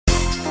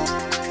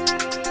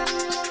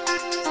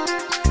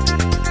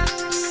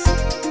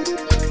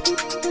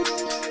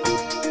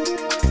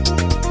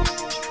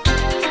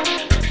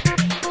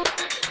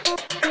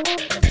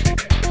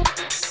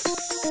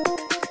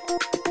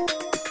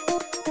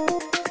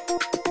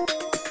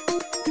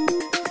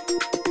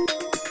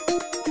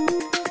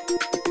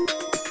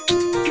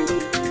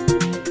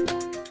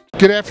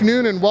Good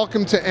afternoon and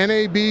welcome to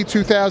NAB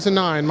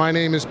 2009. My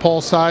name is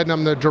Paul Seiden.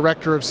 I'm the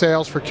Director of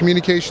Sales for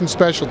Communication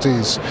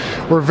Specialties.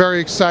 We're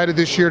very excited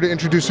this year to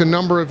introduce a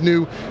number of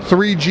new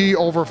 3G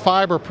over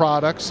fiber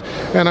products,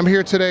 and I'm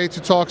here today to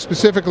talk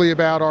specifically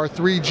about our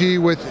 3G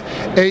with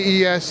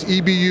AES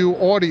EBU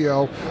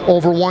audio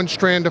over one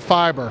strand of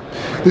fiber.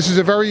 This is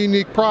a very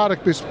unique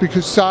product because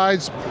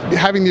besides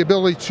having the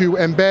ability to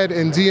embed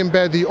and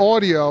de-embed the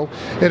audio,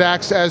 it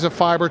acts as a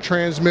fiber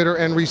transmitter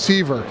and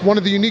receiver. One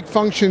of the unique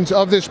functions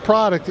of this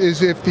product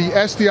is if the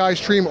SDI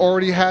stream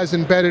already has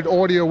embedded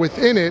audio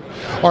within it,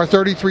 our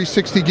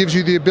 3360 gives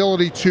you the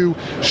ability to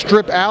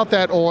strip out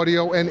that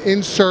audio and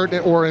insert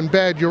or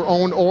embed your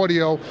own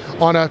audio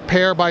on a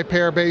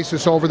pair-by-pair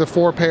basis over the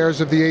 4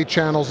 pairs of the 8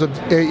 channels of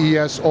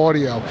AES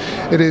audio.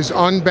 It is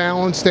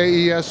unbalanced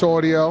AES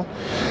audio,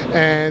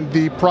 and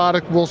the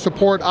product will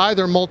support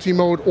either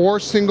multi-mode or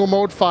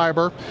single-mode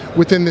fiber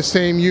within the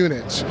same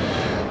units.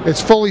 It's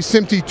fully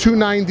SMPTE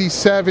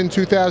 297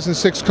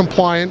 2006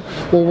 compliant,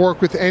 will work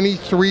with any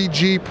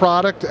 3G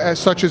product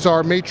such as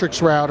our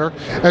Matrix router,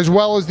 as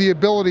well as the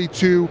ability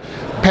to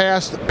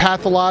pass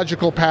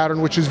pathological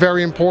pattern, which is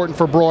very important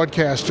for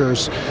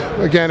broadcasters.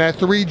 Again, at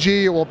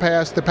 3G it will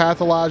pass the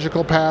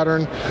pathological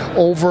pattern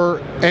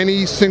over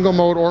any single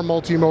mode or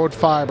multi-mode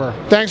fiber.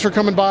 Thanks for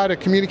coming by to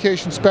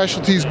Communication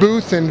Specialties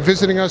booth and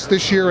visiting us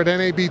this year at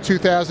NAB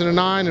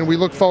 2009, and we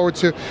look forward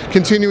to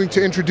continuing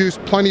to introduce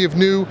plenty of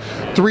new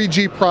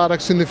 3G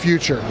products in the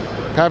future.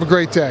 Have a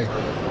great day.